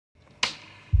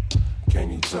Can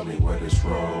you tell me where this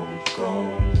road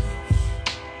goes?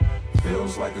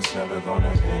 Feels like it's never gonna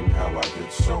end, how I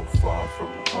get so far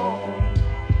from home.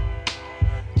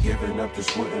 Giving up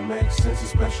just wouldn't make sense,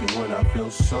 especially when I feel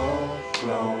so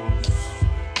close.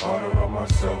 Harder on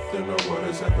myself than the world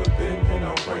has ever been, and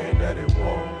I'm praying that it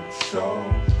won't show.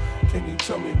 Can you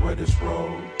tell me where this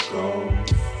road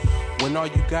goes? When all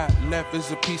you got left is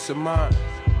a peace of mind,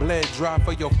 bled dry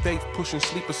for your faith, pushing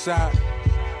sleep aside.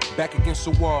 Back against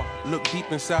the wall, look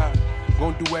deep inside.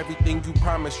 Gonna do everything you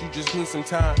promised, you just need some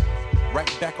time.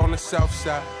 Right back on the south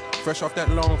side, fresh off that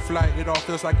long flight, it all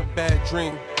feels like a bad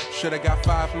dream. Should've got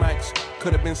 5 mics,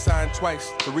 could've been signed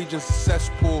twice. The region's a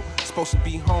cesspool, supposed to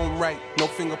be home right, no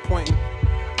finger pointing.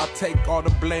 I'll take all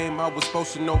the blame, I was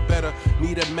supposed to know better.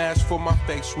 Need a mask for my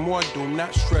face, more doom,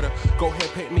 not shredder. Go ahead,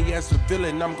 paint me as a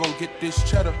villain, I'm gonna get this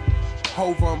cheddar.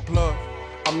 Hove unplugged,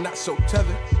 I'm not so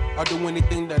tethered. I'll do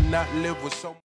anything to not live with so